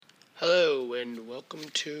Hello and welcome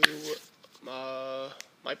to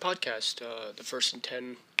my podcast, the First and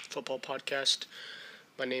 10 Football Podcast.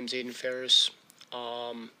 My name's Aiden Ferris.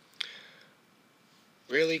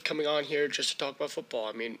 Really coming on here just to talk about football.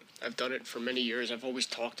 I mean, I've done it for many years. I've always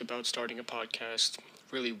talked about starting a podcast.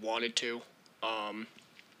 Really wanted to.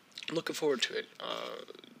 Looking forward to it.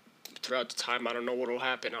 Throughout the time, I don't know what will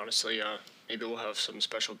happen, honestly. Maybe we'll have some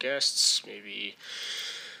special guests. Maybe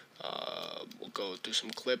we'll go through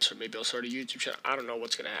some clips, or maybe I'll start a YouTube channel. I don't know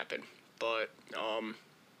what's going to happen, but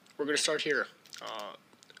we're going to start here.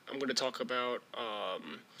 I'm going to talk about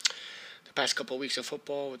the past couple of weeks of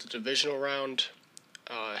football with the divisional round,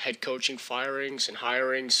 head coaching firings and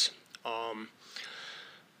hirings. The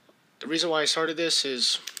reason why I started this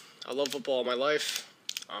is I love football all my life.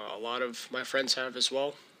 A lot of my friends have as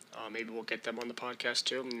well. Maybe we'll get them on the podcast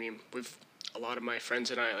too. I mean, a lot of my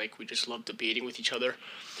friends and I, we just love debating with each other.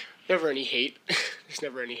 Never any hate. There's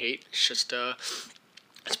never any hate. It's just,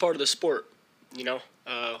 it's part of the sport, you know?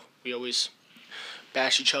 We always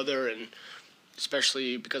bash each other, and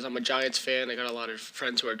especially because I'm a Giants fan, I got a lot of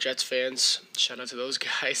friends who are Jets fans. Shout out to those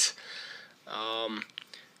guys.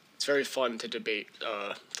 It's very fun to debate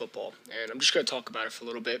football, and I'm just going to talk about it for a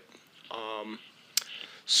little bit.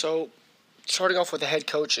 So, starting off with the head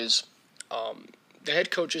coaches. The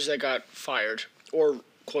head coaches that got fired, or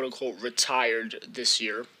quote-unquote retired this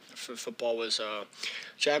year for football was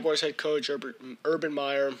Jaguars head coach Urban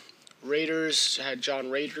Meyer. Raiders had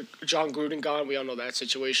John Gruden gone. We all know that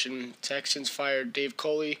situation. Texans fired Dave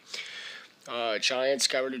Coley. Giants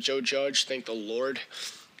got rid of Joe Judge. Thank the Lord.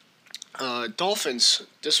 Dolphins.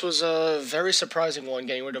 This was a very surprising one,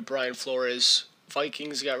 getting rid of Brian Flores.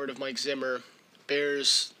 Vikings got rid of Mike Zimmer.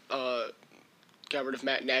 Bears got rid of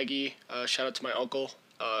Matt Nagy. Shout out to my uncle.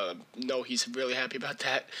 No, he's really happy about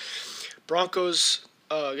that. Broncos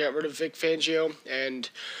got rid of Vic Fangio. And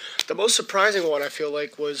the most surprising one, I feel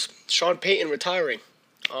like, was Sean Payton retiring.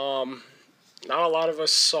 Not a lot of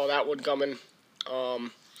us saw that one coming. A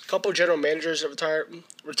couple general managers that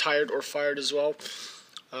retired or fired as well.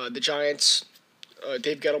 The Giants,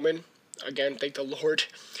 Dave Gettleman. Again, thank the Lord.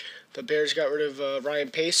 The Bears got rid of Ryan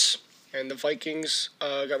Pace. And the Vikings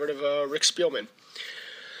got rid of Rick Spielman.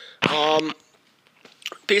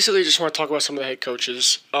 Basically, just want to talk about some of the head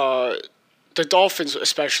coaches. The Dolphins,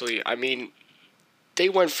 especially. I mean, they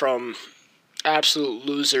went from absolute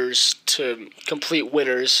losers to complete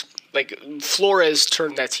winners. Flores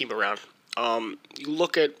turned that team around. You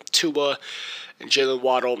look at Tua and Jalen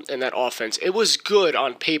Waddle and that offense. It was good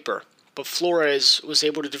on paper, but Flores was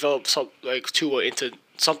able to develop Tua into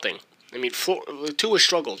something. I mean, Tua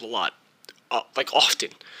struggled a lot, often.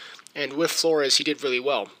 And with Flores, he did really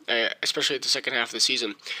well, especially at the second half of the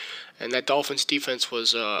season. And that Dolphins defense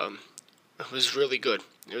was really good.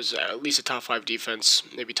 It was at least a top 5 defense,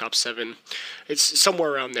 maybe top 7. It's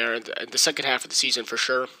somewhere around there. The second half of the season for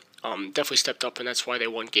sure. Definitely stepped up, and that's why they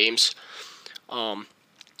won games. I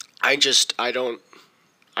don't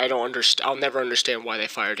understand. I'll never understand why they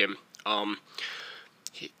fired him.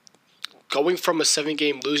 Going from a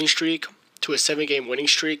 7-game losing streak to a 7-game winning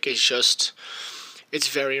streak is just. It's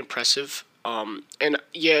very impressive. And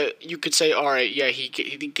yeah, you could say, all right, yeah, he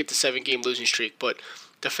did get the 7-game losing streak, but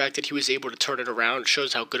the fact that he was able to turn it around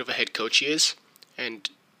shows how good of a head coach he is. And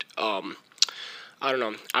I don't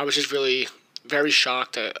know. I was just really very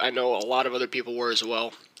shocked. I know a lot of other people were as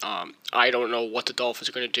well. I don't know what the Dolphins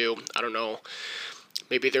are going to do. I don't know.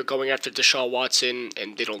 Maybe they're going after Deshaun Watson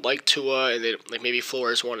and they don't like Tua, and maybe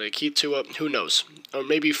Flores wanted to keep Tua. Who knows? Or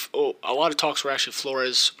maybe a lot of talks were actually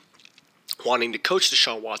Flores wanting to coach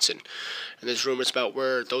Deshaun Watson, and there's rumors about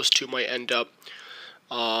where those two might end up.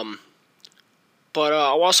 But I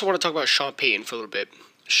also want to talk about Sean Payton for a little bit.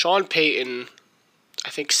 Sean Payton, I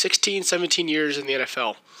think 16, 17 years in the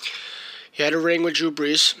NFL. He had a ring with Drew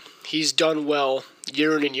Brees. He's done well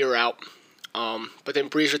year in and year out. But then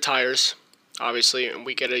Brees retires, obviously, and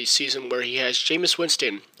we get a season where he has Jameis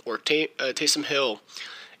Winston or Taysom Hill,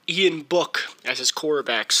 Ian Book as his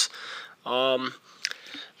quarterbacks.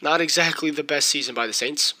 Not exactly the best season by the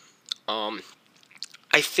Saints.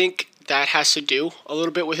 I think that has to do a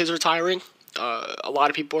little bit with his retiring. A lot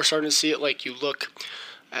of people are starting to see it. You look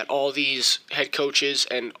at all these head coaches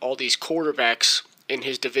and all these quarterbacks in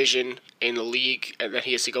his division, in the league, and that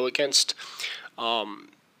he has to go against.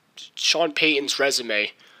 Sean Payton's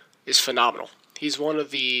resume is phenomenal. He's one of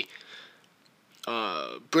the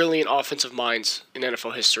brilliant offensive minds in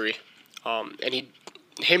NFL history. And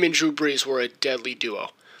him and Drew Brees were a deadly duo.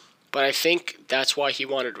 But I think that's why he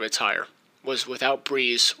wanted to retire, was without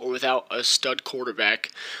Brees or without a stud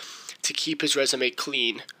quarterback to keep his resume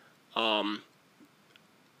clean.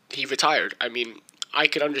 He retired. I mean, I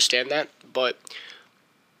could understand that, but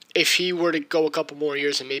if he were to go a couple more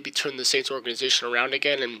years and maybe turn the Saints organization around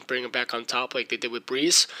again and bring them back on top like they did with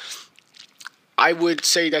Breeze, I would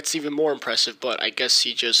say that's even more impressive, but I guess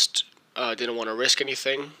he just didn't want to risk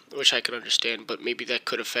anything, which I could understand, but maybe that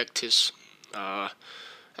could affect his...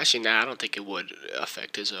 actually, I don't think it would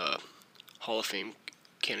affect his Hall of Fame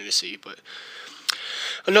candidacy, but...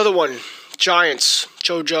 Another one, Giants,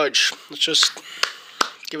 Joe Judge. Let's just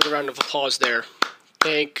give it a round of applause there.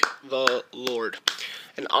 Thank the Lord.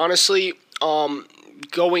 And honestly,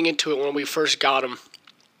 going into it when we first got him,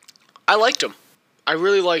 I liked him. I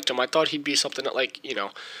really liked him. I thought he'd be something that, like,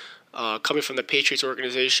 coming from the Patriots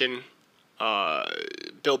organization,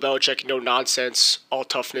 Bill Belichick, no nonsense, all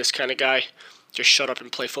toughness kind of guy. Just shut up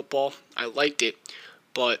and play football. I liked it,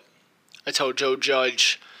 but that's how Joe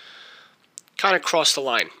Judge kind of crossed the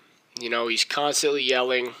line. He's constantly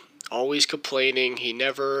yelling, always complaining. He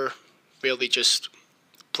never really just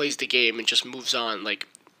plays the game and just moves on.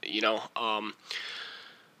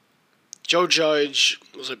 Joe Judge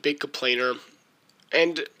was a big complainer.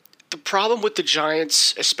 And the problem with the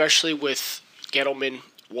Giants, especially with Gettleman,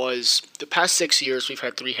 was the past 6 years we've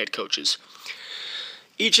had 3 head coaches.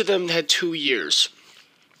 Each of them had 2 years.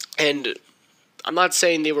 And I'm not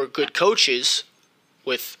saying they were good coaches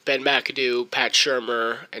with Ben McAdoo, Pat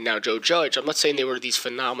Shurmur, and now Joe Judge. I'm not saying they were these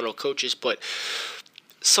phenomenal coaches, but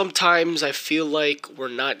sometimes I feel like we're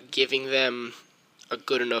not giving them a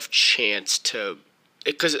good enough chance to...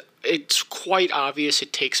 Because it's quite obvious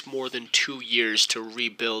it takes more than 2 years to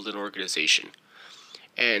rebuild an organization.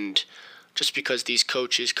 And just because these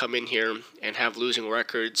coaches come in here and have losing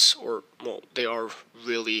records, they are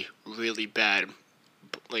really, really bad,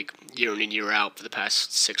 like year in and year out for the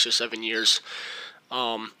past 6 or 7 years.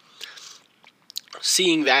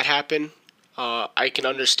 Seeing that happen, I can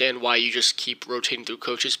understand why you just keep rotating through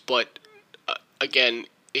coaches, but again,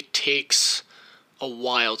 it takes a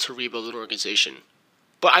while to rebuild an organization.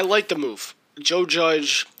 But I like the move. Joe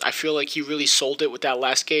Judge, I feel like he really sold it with that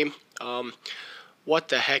last game. What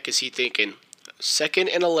the heck is he thinking? 2nd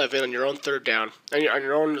and 11 on your own third down, on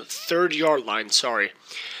your own 3rd-yard line,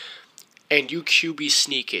 and you QB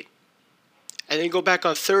sneak it. And then go back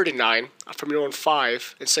on 3rd and 9 from your own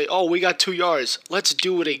 5 and say, oh, we got 2 yards. Let's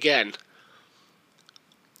do it again.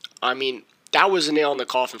 I mean, that was a nail in the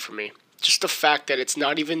coffin for me. Just the fact that it's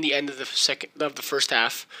not even the end of the first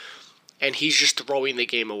half, and he's just throwing the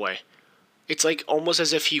game away. It's like almost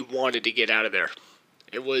as if he wanted to get out of there.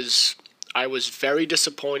 I was very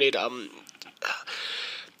disappointed.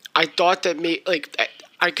 I thought that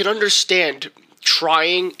I could understand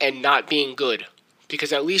trying and not being good,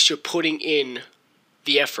 because at least you're putting in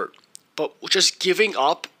the effort. But just giving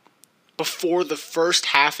up before the first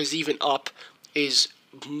half is even up is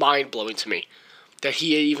mind-blowing to me, that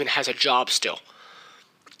he even has a job still.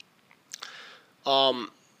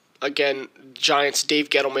 Again, Giants, Dave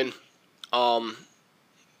Gettleman.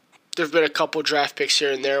 There have been a couple draft picks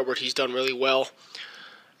here and there where he's done really well,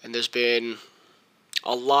 and there's been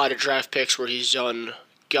a lot of draft picks where he's done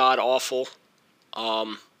god-awful.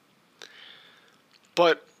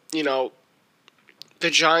 But, the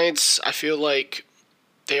Giants, I feel like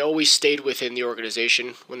they always stayed within the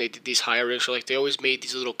organization when they did these hirings. So, they always made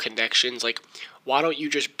these little connections. Why don't you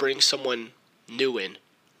just bring someone new in,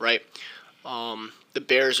 right? The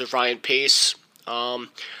Bears of Ryan Pace.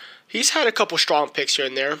 He's had a couple strong picks here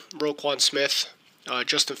and there. Roquan Smith.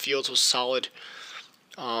 Justin Fields was solid.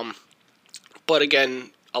 But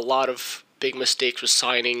again, a lot of big mistakes with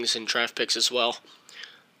signings and draft picks as well.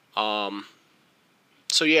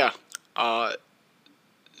 So yeah,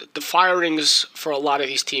 the firings for a lot of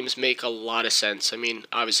these teams make a lot of sense. I mean,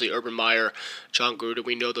 obviously Urban Meyer, John Gruden,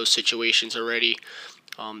 we know those situations already.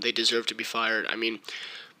 They deserve to be fired. I mean,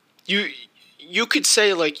 you could say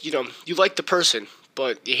you like the person,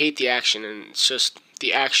 but you hate the action, and it's just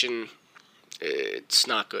the action. It's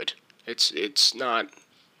not good. It's not.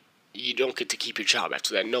 You don't get to keep your job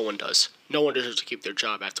after that. No one does. No one deserves to keep their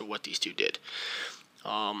job after what these two did.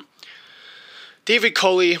 David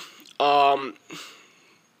Culley,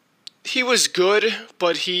 he was good,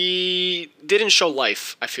 but he didn't show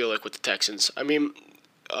life, I feel like, with the Texans. I mean,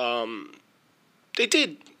 they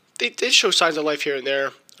did show signs of life here and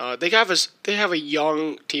there. They have a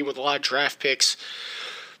young team with a lot of draft picks.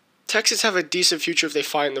 Texans have a decent future if they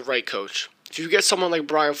find the right coach. If you get someone like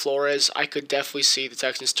Brian Flores, I could definitely see the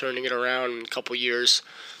Texans turning it around in a couple years.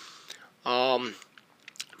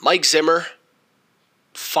 Mike Zimmer,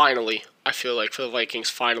 finally, I feel like, for the Vikings,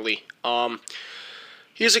 finally.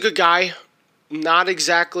 He's a good guy. Not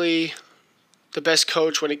exactly the best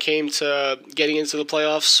coach when it came to getting into the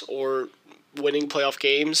playoffs or winning playoff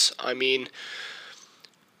games. I mean,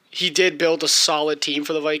 he did build a solid team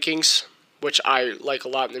for the Vikings, which I like a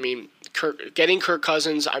lot. I mean, getting Kirk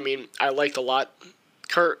Cousins, I mean, I liked a lot.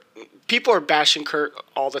 People are bashing Kirk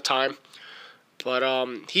all the time, but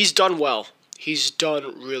he's done well. He's done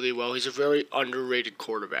really well. He's a very underrated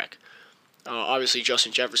quarterback. Obviously,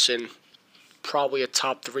 Justin Jefferson, probably a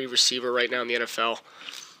top 3 receiver right now in the NFL.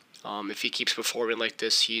 If he keeps performing like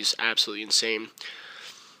this, he's absolutely insane.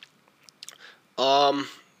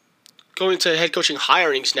 Going to head coaching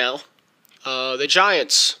hirings now. The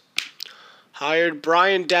Giants hired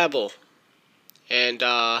Brian Daboll, and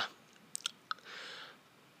I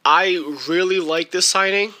really like this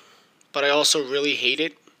signing, but I also really hate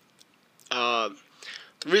it. The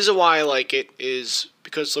reason why I like it is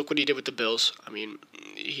because look what he did with the Bills. I mean,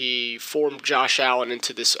 he formed Josh Allen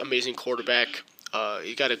into this amazing quarterback.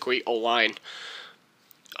 He got a great O-line.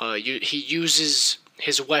 He uses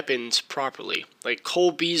his weapons properly. Like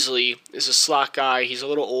Cole Beasley is a slot guy. He's a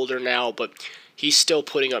little older now, but he's still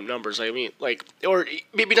putting up numbers. I mean, or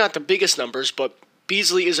maybe not the biggest numbers, but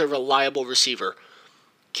Beasley is a reliable receiver.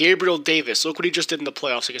 Gabriel Davis, look what he just did in the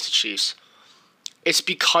playoffs against the Chiefs. It's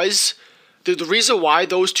because the reason why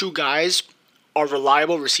those two guys are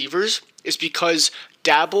reliable receivers is because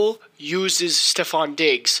Daboll uses Stephon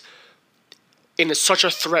Diggs in such a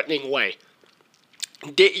threatening way.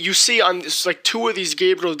 You see on this, like 2 of these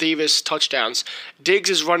Gabriel Davis touchdowns, Diggs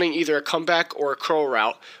is running either a comeback or a curl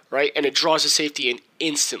route, right? And it draws a safety in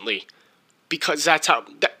instantly. Because that's how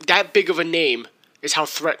that big of a name is how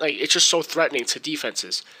it's just so threatening to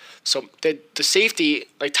defenses. So the safety,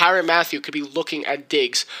 like Tyrann Mathieu, could be looking at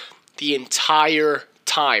Diggs the entire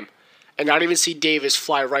time and not even see Davis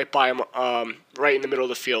fly right by him, right in the middle of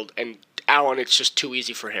the field. And Allen, it's just too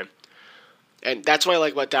easy for him. And that's what I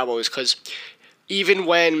like about Daboll is because even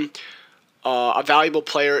when a valuable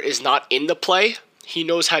player is not in the play, he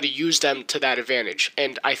knows how to use them to that advantage.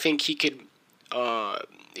 And I think he could,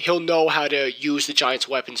 he'll know how to use the Giants'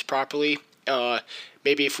 weapons properly.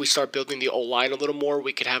 Maybe if we start building the O-line a little more,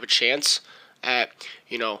 we could have a chance at,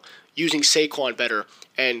 using Saquon better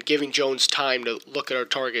and giving Jones time to look at our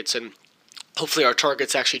targets, and hopefully our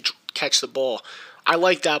targets actually catch the ball. I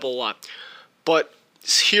like Daboll a lot, but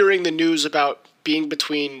hearing the news about being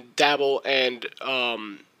between Daboll and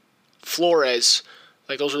Flores,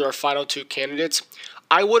 like those were our final 2 candidates,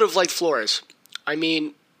 I would have liked Flores. I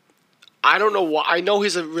mean, I don't know why. I know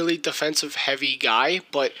he's a really defensive-heavy guy,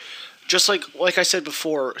 but just like I said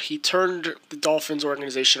before, he turned the Dolphins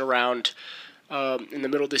organization around in the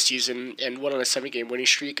middle of the season and went on a 7-game winning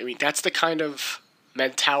streak. I mean, that's the kind of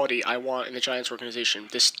mentality I want in the Giants organization.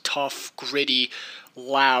 This tough, gritty,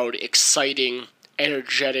 loud, exciting,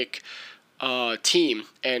 energetic team,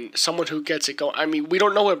 and someone who gets it going. I mean, we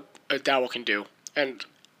don't know what Daboll can do, and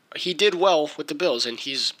he did well with the Bills, and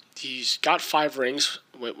he's got 5 rings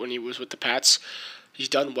when he was with the Pats. He's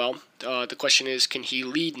done well. The question is, can he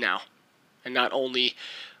lead now, and not only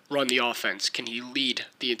run the offense? Can he lead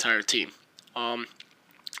the entire team?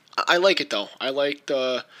 I like it though. I like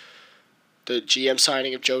the GM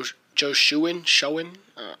signing of Joe Schoen.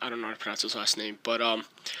 I don't know how to pronounce his last name, but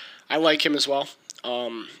I like him as well.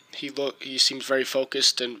 He seems very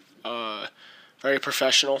focused and very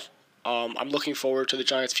professional. I'm looking forward to the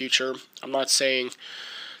Giants' future. I'm not saying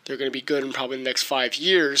they're going to be good in probably the next 5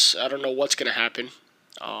 years. I don't know what's going to happen,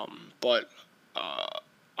 but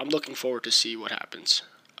I'm looking forward to see what happens.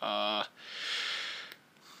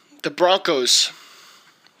 The Broncos,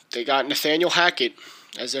 they got Nathaniel Hackett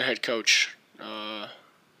as their head coach.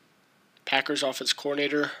 Packers offensive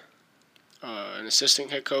coordinator, an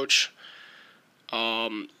assistant head coach.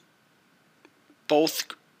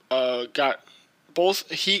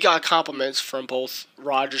 He got compliments from both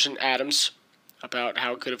Rodgers and Adams about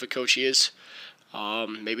how good of a coach he is.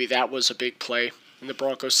 Maybe that was a big play in the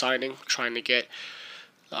Broncos signing, trying to get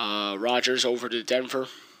Rodgers over to Denver.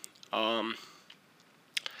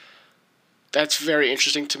 That's very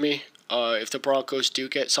interesting to me. If the Broncos do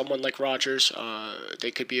get someone like Rodgers,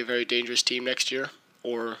 they could be a very dangerous team next year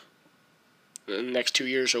or in the next 2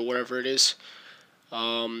 years or whatever it is.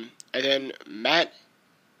 And then Matt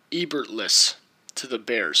Eberflus to the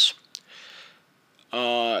Bears.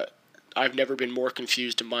 I've never been more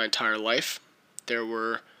confused in my entire life. There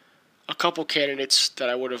were a couple candidates that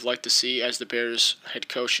I would have liked to see as the Bears head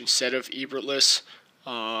coach instead of Eberflus.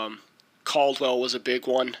 Caldwell was a big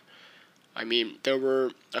one. I mean, there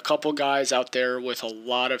were a couple guys out there with a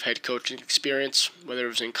lot of head coaching experience, whether it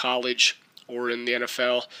was in college or in the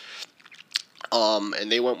NFL, and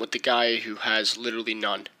they went with the guy who has literally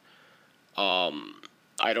none.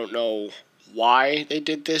 I don't know why they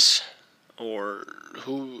did this or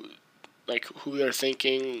who they're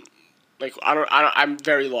thinking Like, I'm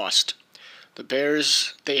very lost. The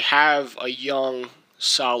Bears, they have a young,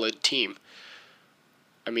 solid team.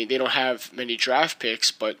 I mean, they don't have many draft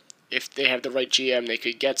picks, but if they have the right GM, they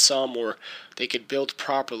could get some, or they could build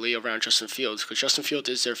properly around Justin Fields, because Justin Fields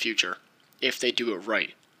is their future if they do it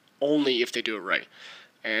right. Only if they do it right.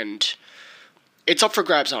 And it's up for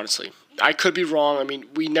grabs, honestly. I could be wrong. I mean,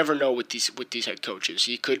 we never know with these head coaches.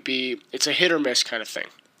 He could be. It's a hit or miss kind of thing.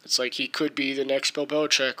 It's like he could be the next Bill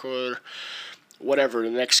Belichick or whatever, the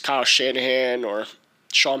next Kyle Shanahan or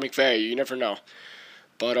Sean McVay. You never know.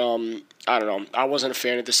 But I don't know. I wasn't a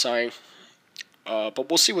fan of this signing. But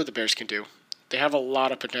we'll see what the Bears can do. They have a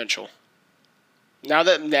lot of potential. Now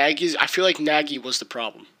that I feel like Nagy was the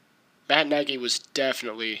problem. Matt Nagy was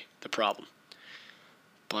definitely the problem.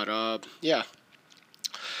 But yeah.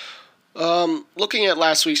 Looking at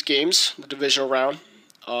last week's games, the divisional round,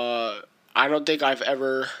 I don't think I've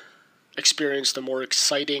ever experienced a more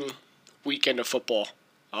exciting weekend of football.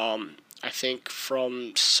 I think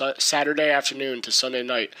from Saturday afternoon to Sunday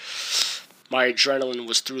night, my adrenaline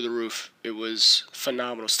was through the roof. It was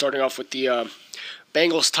phenomenal. Starting off with the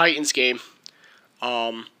Bengals-Titans game.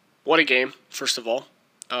 What a game, first of all.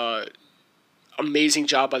 Amazing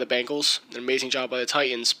job by the Bengals, an amazing job by the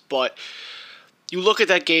Titans, but you look at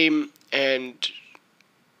that game and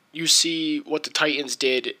you see what the Titans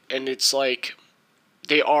did, and it's like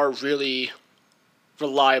they are really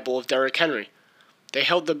reliable with Derrick Henry. They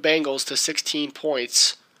held the Bengals to 16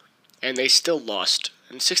 points, and they still lost.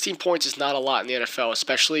 And 16 points is not a lot in the NFL,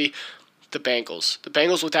 especially the Bengals. The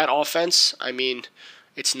Bengals with that offense, I mean,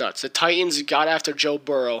 it's nuts. The Titans got after Joe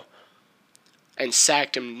Burrow and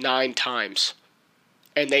sacked him 9 times,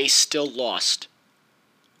 and they still lost.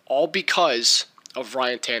 All because of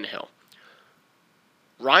Ryan Tannehill.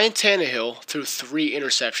 Ryan Tannehill threw 3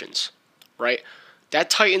 interceptions, right? That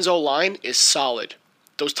Titans O-line is solid.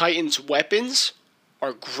 Those Titans weapons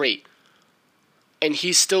are great. And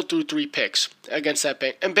he still threw 3 picks against that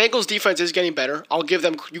Bengals. And Bengals defense is getting better.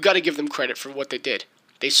 You got to give them credit for what they did.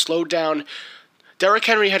 They slowed down. Derrick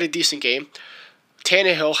Henry had a decent game.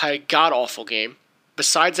 Tannehill had a god-awful game.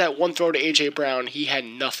 Besides that one throw to A.J. Brown, he had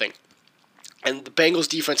nothing. And the Bengals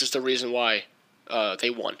defense is the reason why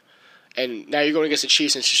they won. And now you're going against the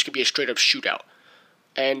Chiefs, and it's just going to be a straight-up shootout.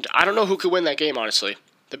 And I don't know who could win that game, honestly.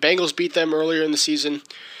 The Bengals beat them earlier in the season,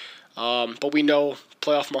 but we know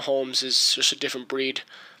playoff Mahomes is just a different breed.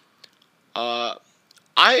 I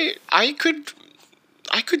could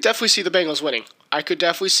definitely see the Bengals winning. I could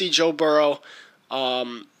definitely see Joe Burrow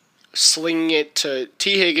slinging it to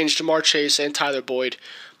T. Higgins, Jamar Chase, and Tyler Boyd.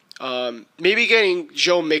 Maybe getting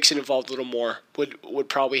Joe Mixon involved a little more would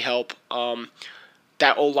probably help.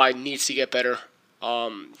 That O-line needs to get better.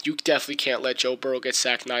 You definitely can't let Joe Burrow get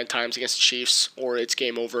sacked 9 times against the Chiefs, or it's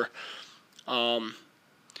game over. But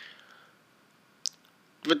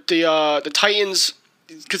the Titans,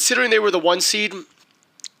 considering they were the 1 seed,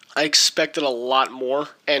 I expected a lot more.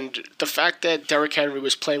 And the fact that Derrick Henry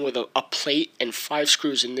was playing with a plate and 5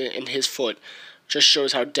 screws in his foot just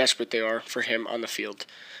shows how desperate they are for him on the field.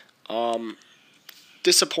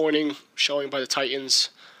 Disappointing showing by the Titans.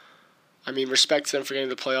 I mean, respect to them for getting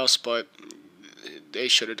the playoffs, but they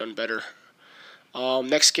should have done better.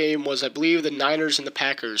 Next game was, I believe, the Niners and the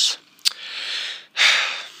Packers.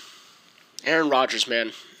 Aaron Rodgers,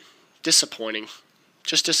 man. Disappointing.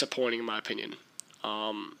 Just disappointing in my opinion.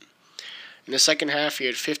 In the second half, he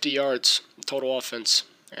had 50 yards total offense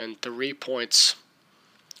and 3 points.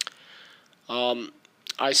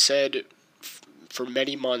 I said for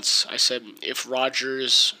many months, I said if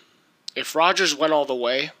Rodgers went all the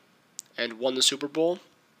way and won the Super Bowl,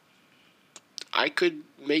 I could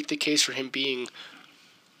make the case for him being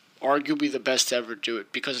arguably the best to ever do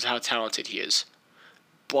it because of how talented he is.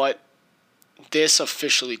 But this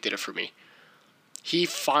officially did it for me. He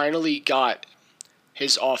finally got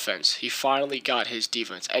his offense. He finally got his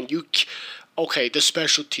defense. And the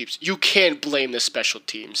special teams. You can't blame the special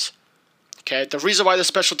teams. Okay? The reason why the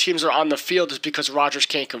special teams are on the field is because Rodgers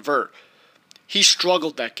can't convert. He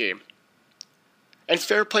struggled that game. And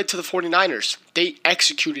fair play to the 49ers. They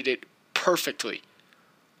executed it perfectly.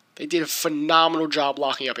 They did a phenomenal job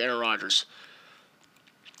locking up Aaron Rodgers.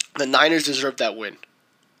 The Niners deserved that win.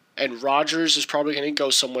 And Rodgers is probably going to go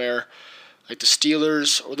somewhere like the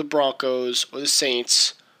Steelers or the Broncos or the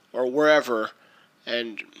Saints or wherever,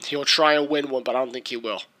 and he'll try and win one, but I don't think he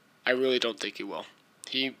will. I really don't think he will.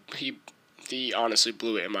 He honestly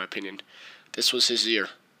blew it, in my opinion. This was his year.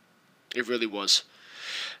 It really was.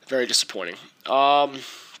 Very disappointing.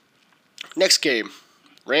 Next game,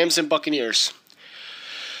 Rams and Buccaneers.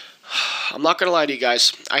 I'm not going to lie to you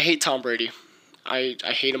guys. I hate Tom Brady. I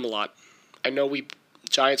hate him a lot. I know we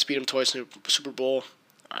Giants beat him twice in the Super Bowl.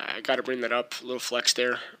 I got to bring that up. A little flex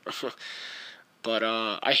there. But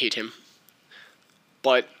I hate him.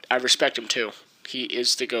 But I respect him too. He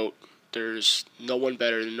is the GOAT. There's no one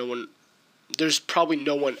better than no one. There's probably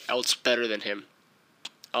no one else better than him.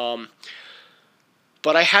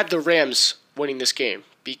 But I had the Rams winning this game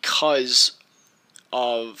because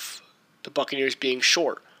of the Buccaneers being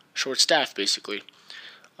short-staffed basically.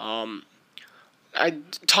 Tom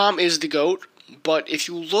is the GOAT, but if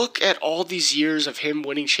you look at all these years of him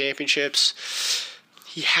winning championships,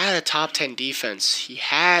 he had a top 10 defense. He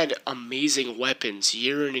had amazing weapons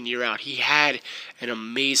year in and year out. He had an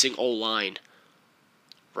amazing O-line,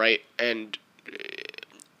 right? And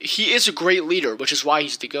he is a great leader, which is why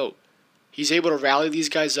he's the GOAT. He's able to rally these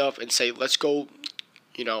guys up and say, let's go,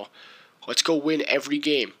 let's go win every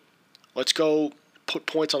game. Let's go put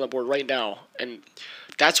points on the board right now. And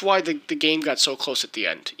that's why the game got so close at the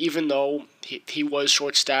end. Even though he was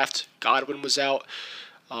short-staffed, Godwin was out,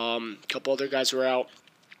 a couple other guys were out.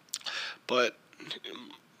 But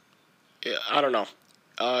I don't know.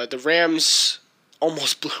 The Rams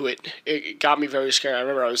almost blew it. It got me very scared. I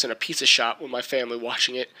remember I was in a pizza shop with my family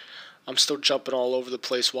watching it. I'm still jumping all over the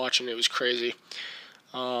place watching it. It was crazy.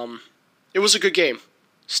 It was a good game.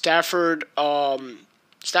 Stafford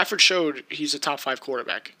showed he's a top 5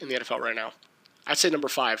 quarterback in the NFL right now. I'd say number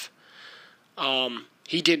 5.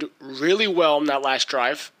 He did really well in that last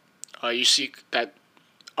drive. You see that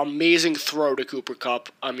amazing throw to Cooper Kupp.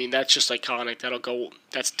 I mean, that's just iconic.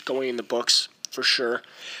 That's going in the books for sure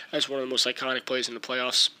as one of the most iconic plays in the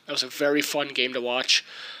playoffs. That was a very fun game to watch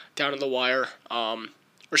down to the wire.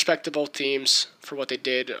 Respect to both teams for what they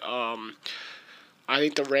did. I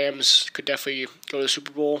think the Rams could definitely go to the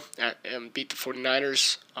Super Bowl and beat the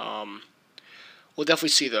 49ers. We'll definitely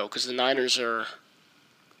see, though, because the Niners have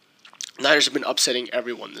been upsetting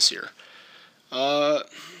everyone this year.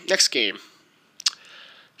 Next game.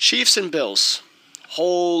 Chiefs and Bills.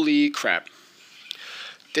 Holy crap.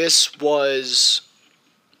 This was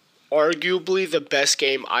arguably the best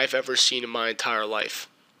game I've ever seen in my entire life.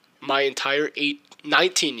 My entire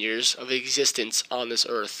 19 years of existence on this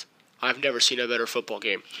earth, I've never seen a better football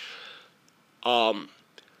game.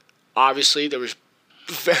 Obviously, there was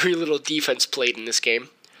very little defense played in this game.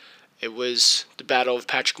 It was the battle of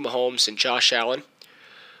Patrick Mahomes and Josh Allen.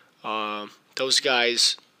 Those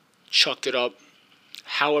guys chucked it up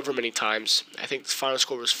however many times. I think the final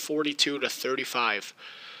score was 42-35.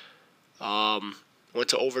 Went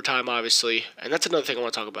to overtime, obviously. And that's another thing I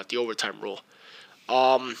want to talk about, the overtime rule.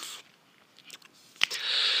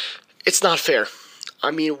 It's not fair.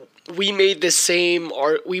 I mean, we made the same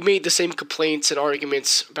complaints and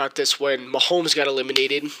arguments about this when Mahomes got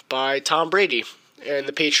eliminated by Tom Brady and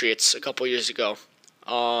the Patriots a couple years ago.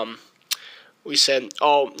 We said,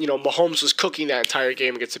 Mahomes was cooking that entire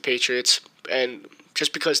game against the Patriots, and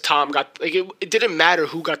just because Tom got it didn't matter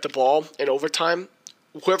who got the ball in overtime.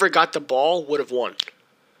 Whoever got the ball would have won.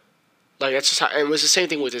 That's just how. And it was the same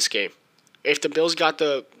thing with this game. If the Bills got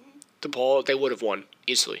the ball, they would have won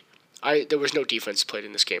easily. There was no defense played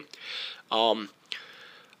in this game. I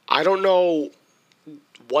don't know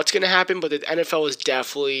what's going to happen, but the NFL is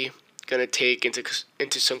definitely going to take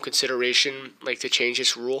into some consideration, to change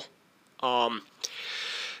this rule.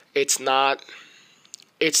 It's not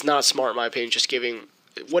smart in my opinion. Just giving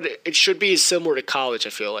what it should be is similar to college. I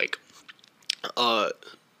feel like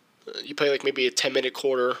you play maybe a 10-minute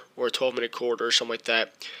quarter or a 12-minute quarter or something like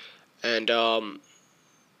that, and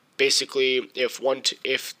basically, if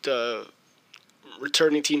the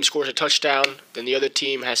returning team scores a touchdown, then the other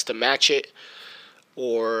team has to match it,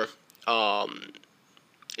 or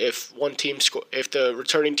if the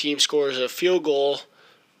returning team scores a field goal,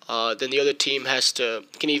 then the other team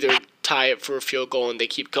can either tie it for a field goal and they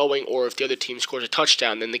keep going, or if the other team scores a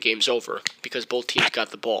touchdown, then the game's over because both teams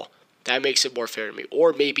got the ball. That makes it more fair to me.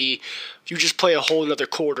 Or maybe you just play a whole another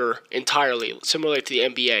quarter entirely, similar to the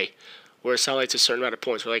NBA, where it's not a certain amount of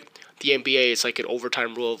points. Where the NBA is an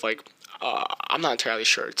overtime rule of I'm not entirely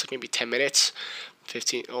sure. It's maybe 10 minutes,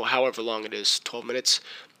 15, or however long it is, 12 minutes,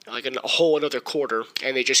 a whole another quarter,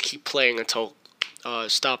 and they just keep playing until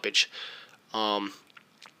stoppage. But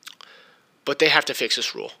they have to fix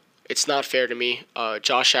this rule. It's not fair to me.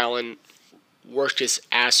 Josh Allen worked his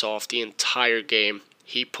ass off the entire game.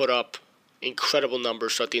 He put up incredible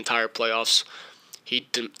numbers throughout the entire playoffs. He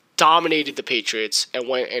dominated the Patriots and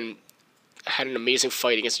went and had an amazing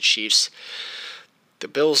fight against the Chiefs. The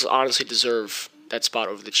Bills honestly deserve that spot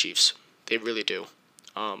over the Chiefs. They really do.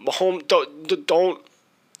 Mahomes, don't.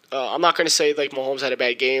 I'm not going to say Mahomes had a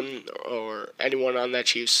bad game or anyone on that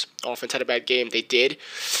Chiefs offense had a bad game. They did,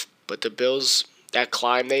 but the Bills, that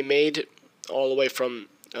climb they made, all the way from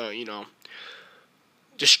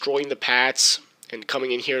destroying the Pats and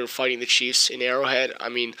coming in here and fighting the Chiefs in Arrowhead. I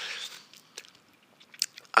mean,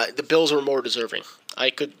 the Bills were more deserving. I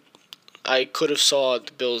could have saw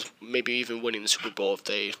the Bills maybe even winning the Super Bowl if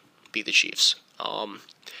they beat the Chiefs.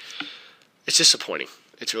 It's disappointing.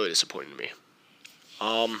 It's really disappointing to me.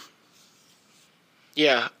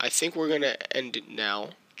 Yeah, I think we're gonna end it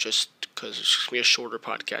now, just because it's gonna be a shorter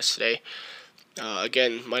podcast today.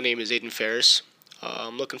 Again, my name is Aiden Ferris.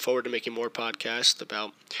 I'm looking forward to making more podcasts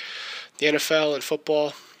about the NFL and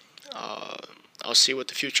football. I'll see what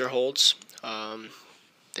the future holds.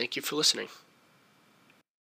 Thank you for listening.